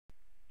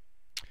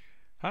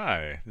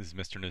Hi, this is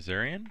Mr.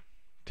 Nazarian.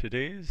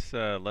 Today's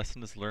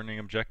lesson's learning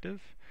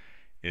objective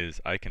is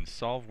I can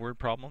solve word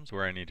problems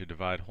where I need to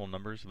divide whole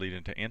numbers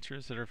leading to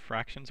answers that are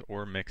fractions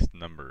or mixed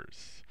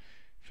numbers.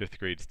 5th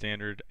grade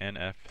standard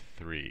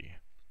NF3.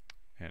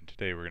 And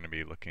today we're going to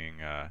be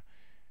looking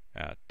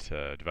at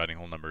dividing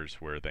whole numbers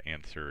where the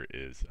answer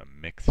is a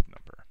mixed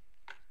number.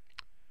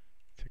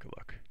 Take a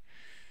look.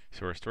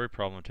 So our story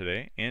problem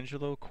today,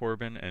 Angelo,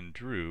 Corbin, and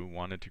Drew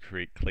wanted to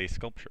create clay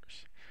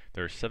sculptures.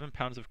 There are 7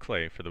 pounds of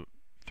clay for the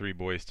 3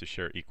 boys to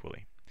share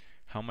equally.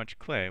 How much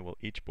clay will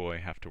each boy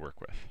have to work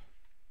with?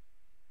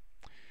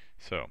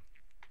 So,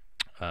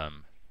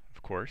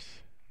 of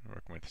course,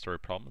 working with story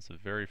problems, the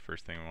very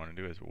first thing we want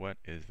to do is what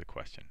is the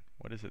question?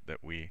 What is it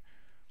that we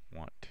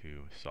want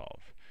to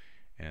solve?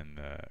 And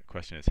the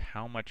question is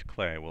how much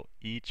clay will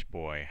each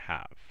boy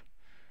have?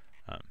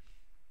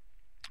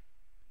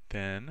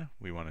 Then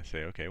we want to say,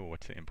 okay, well,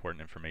 what's the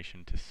important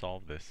information to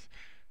solve this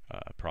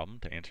problem,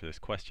 to answer this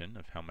question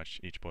of how much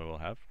each boy will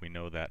have? We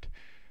know that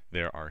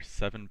there are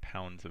 7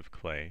 pounds of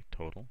clay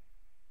total.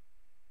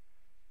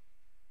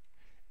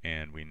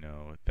 And we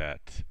know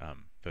that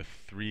the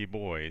 3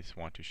 boys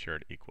want to share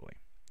it equally.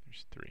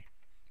 There's 3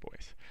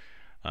 boys.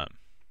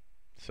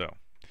 So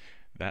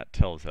that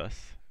tells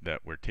us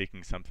that we're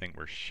taking something,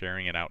 we're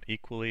sharing it out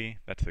equally.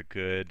 That's a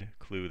good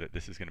clue that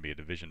this is going to be a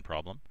division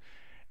problem.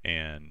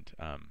 And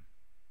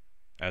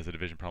as a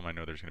division problem, I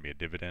know there's going to be a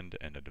dividend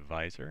and a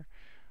divisor.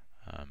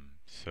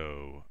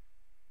 So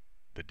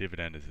the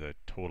dividend is the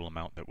total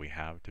amount that we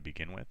have to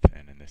begin with,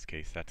 and in this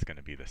case that's going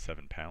to be the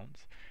 7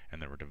 pounds. And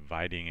then we're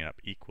dividing it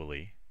up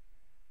equally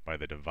by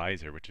the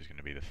divisor, which is going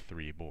to be the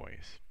 3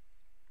 boys.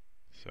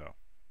 So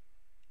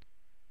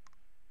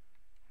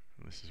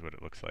this is what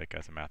it looks like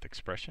as a math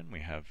expression.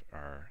 We have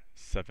our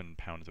 7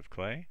 pounds of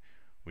clay.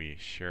 We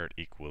share it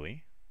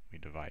equally. We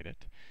divide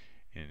it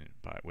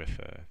with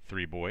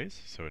 3 boys.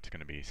 So it's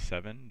going to be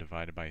 7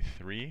 divided by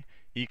 3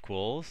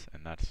 equals,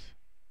 and that's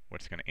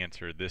what's going to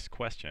answer this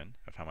question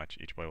of how much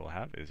each boy will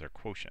have, is our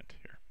quotient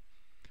here.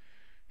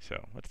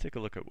 So let's take a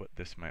look at what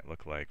this might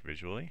look like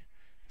visually.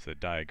 It's a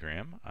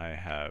diagram. I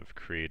have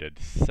created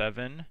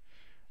 7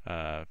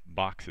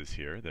 boxes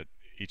here that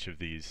each of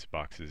these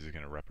boxes is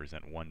going to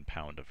represent 1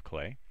 pound of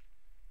clay.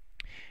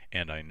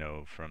 And I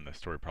know from the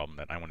story problem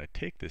that I want to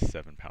take this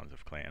 7 pounds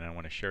of clay and I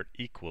want to share it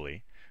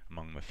equally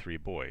among the 3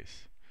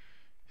 boys.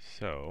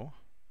 So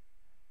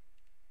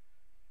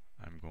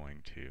I'm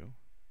going to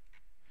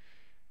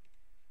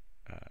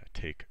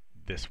take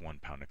this 1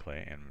 pound of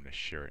clay and I'm going to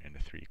share it into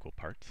 3 equal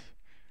parts.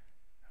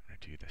 I'm going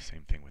to do the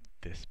same thing with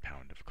this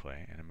pound of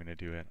clay, and I'm going to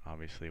do it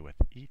obviously with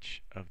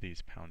each of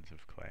these pounds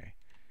of clay.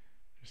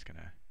 I'm just going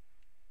to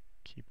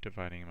keep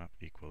dividing them up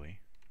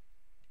equally,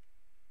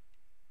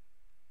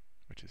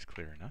 which is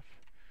clear enough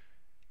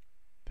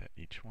that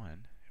each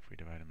one, if we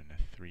divide them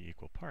into 3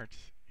 equal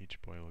parts,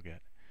 each boy will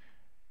get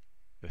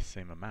the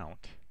same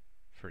amount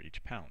for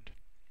each pound.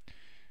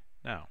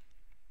 Now,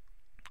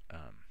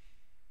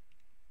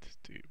 let's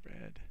do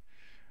red.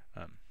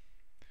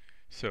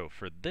 So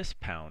for this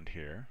pound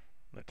here,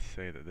 let's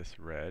say that this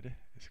red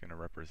is going to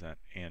represent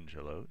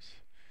Angelo's.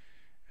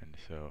 And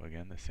so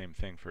again, the same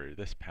thing for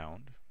this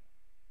pound.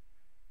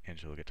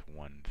 Angelo gets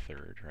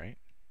 1/3, right?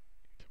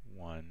 It's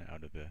 1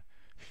 out of the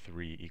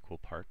 3 equal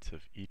parts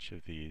of each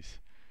of these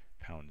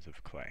pounds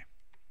of clay.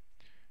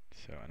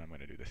 So, and I'm going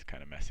to do this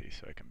kind of messy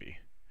so I can be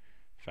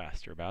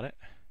faster about it.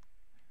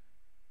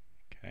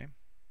 Okay.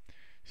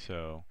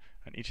 So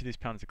on each of these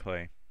pounds of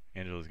clay,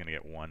 Angelo is going to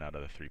get 1 out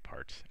of the 3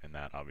 parts, and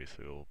that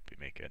obviously will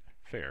make it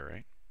fair,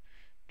 right?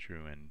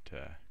 Drew and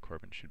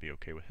Corbin should be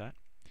okay with that.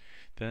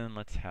 Then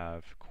let's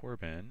have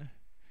Corbin,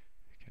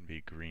 it can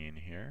be green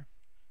here.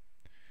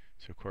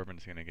 So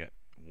Corbin's going to get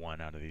 1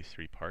 out of these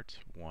 3 parts,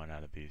 1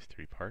 out of these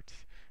 3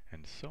 parts,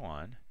 and so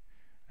on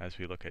as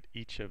we look at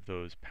each of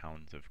those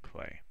pounds of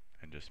clay.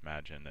 And just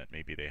imagine that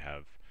maybe they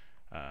have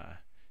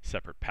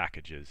separate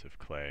packages of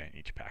clay, and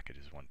each package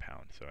is 1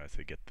 pound. So as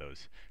they get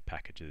those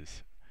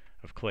packages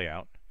of clay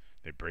out,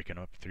 they break it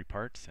up 3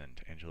 parts,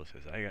 and Angelo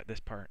says, I got this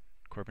part.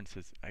 Corbin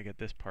says, I get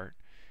this part.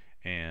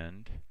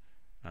 And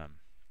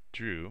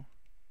Drew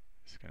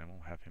is going to,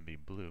 we'll have him be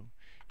blue.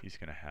 He's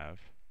going to have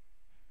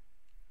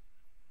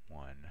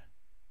 1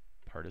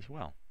 part as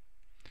well.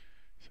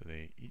 So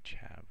they each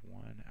have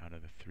 1 out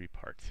of the 3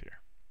 parts here.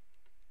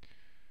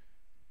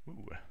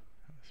 Ooh, that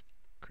was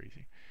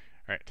crazy.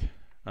 All right,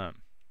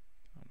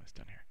 almost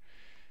done here.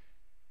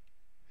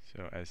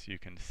 So as you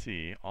can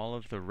see, all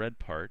of the red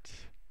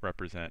parts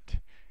represent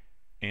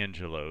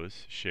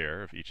Angelo's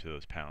share of each of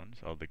those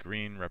pounds. All the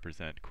green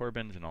represent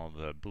Corbin's, and all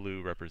the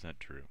blue represent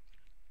Drew.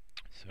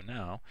 So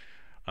now,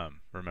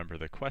 remember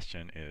the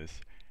question is,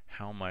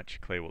 how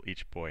much clay will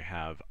each boy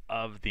have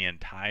of the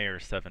entire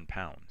 7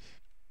 pounds?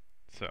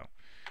 So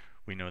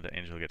we know that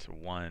Angelo gets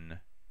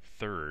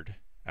 1/3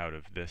 out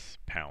of this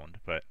pound,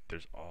 but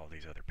there's all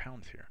these other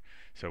pounds here.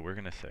 So we're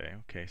going to say,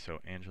 okay, so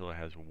Angelo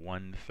has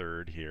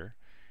 1/3 here,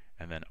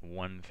 and then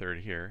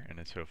 1/3 here,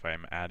 and so if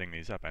I'm adding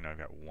these up, I know I've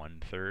got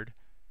 1/3,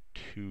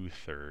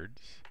 2/3,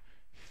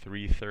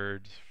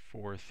 3/3,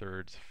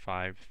 4/3,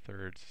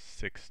 5/3,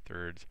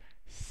 6/3,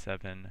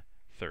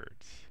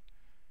 7/3.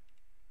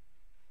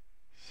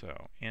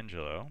 So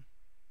Angelo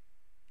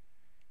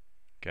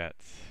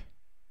gets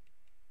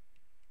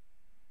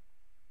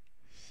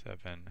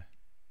 7/3.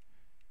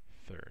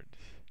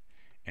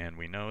 And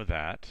we know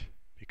that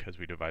because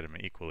we divide them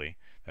equally,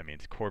 that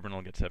means Corbin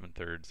will get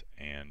 7/3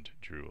 and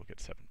Drew will get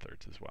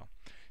 7/3 as well.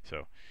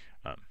 So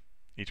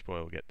each boy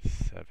will get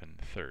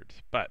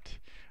 7/3. But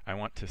I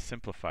want to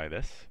simplify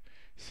this.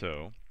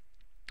 So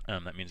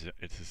that means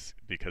it's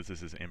because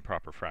this is an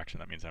improper fraction,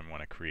 that means I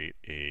want to create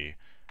a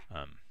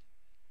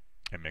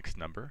mixed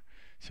number.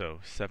 So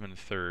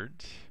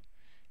 7/3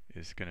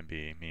 is going to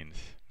be,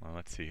 well,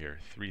 let's see here,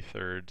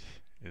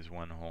 3/3 is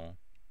 1 whole,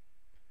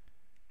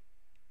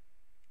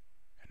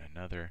 and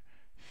another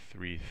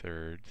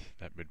 3/3,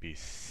 that would be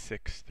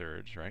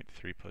 6/3, right?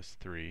 3 plus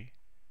 3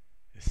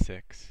 is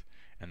 6,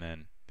 and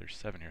then there's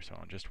 7 here, so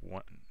on just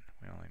one,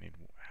 we only need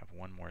to have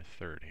one more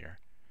third here,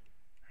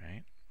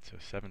 right? So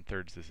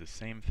 7/3 is the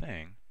same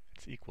thing.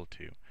 It's equal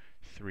to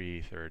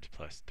 3/3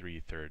 plus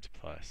 3/3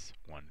 plus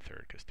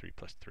 1/3, because 3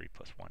 plus 3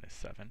 plus 1 is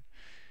 7.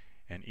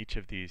 And each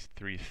of these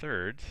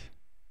 3/3,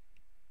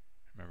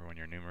 remember when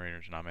your numerator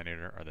and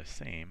denominator are the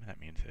same, that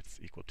means it's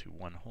equal to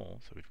 1 whole.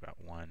 So we've got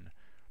 1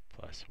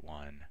 plus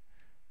 1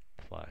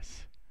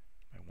 plus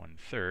my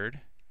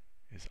 1/3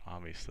 is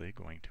obviously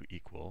going to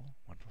equal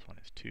 1 plus 1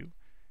 is 2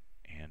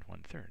 and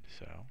 1/3.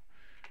 So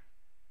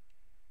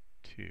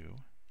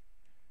 2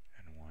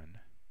 and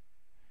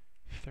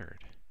 1/3.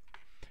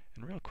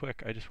 And real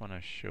quick, I just want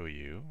to show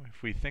you,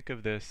 if we think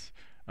of this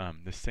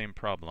the same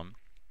problem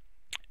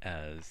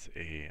as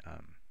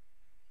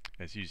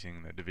as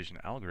using the division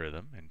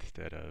algorithm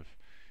instead of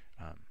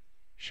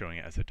showing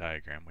it as a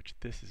diagram, which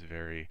this is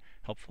very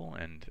helpful,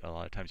 and a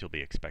lot of times you'll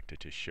be expected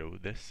to show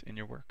this in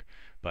your work.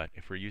 But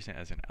if we're using it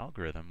as an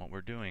algorithm, what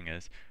we're doing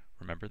is,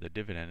 remember the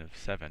dividend of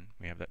 7,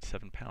 we have that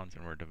 7 pounds,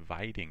 and we're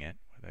dividing it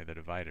with the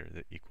divider,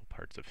 the equal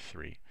parts of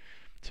 3.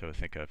 So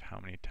think of how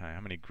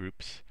many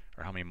groups,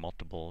 or how many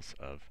multiples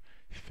of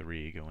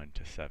 3 go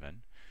into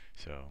 7.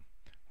 So,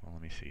 well,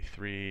 let me see,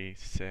 3,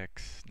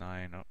 6,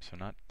 9, oh, so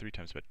not 3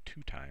 times, but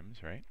 2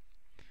 times, right?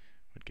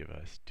 Would give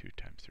us 2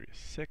 times 3 is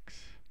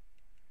 6,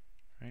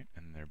 right?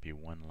 And there'd be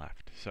 1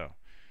 left. So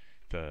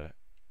the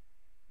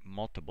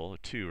multiple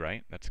of 2,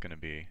 right? That's going to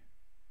be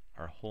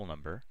our whole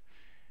number.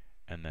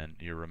 And then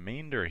your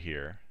remainder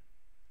here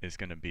is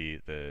going to be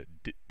the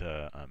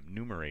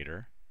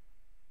numerator.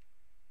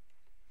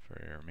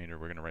 For your remainder,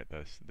 we're going to write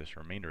this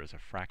remainder as a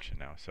fraction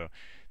now. So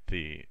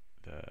the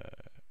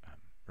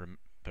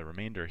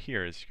remainder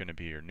here is going to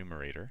be your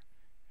numerator,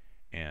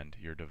 and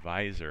your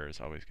divisor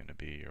is always going to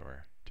be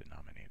your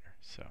denominator.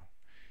 So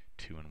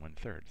 2 and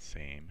 1/3,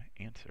 same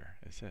answer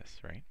as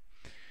this, right?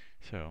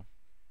 So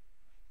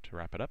to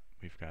wrap it up,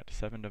 we've got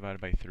 7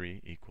 divided by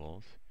 3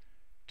 equals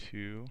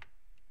 2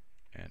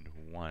 and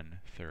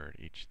 1/3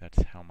 each.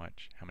 That's how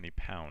many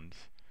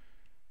pounds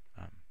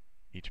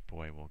each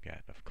boy will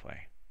get of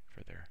clay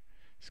for their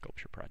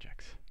sculpture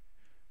projects.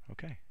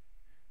 Okay,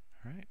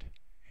 all right,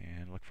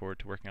 and look forward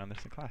to working on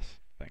this in class.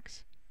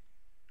 Thanks.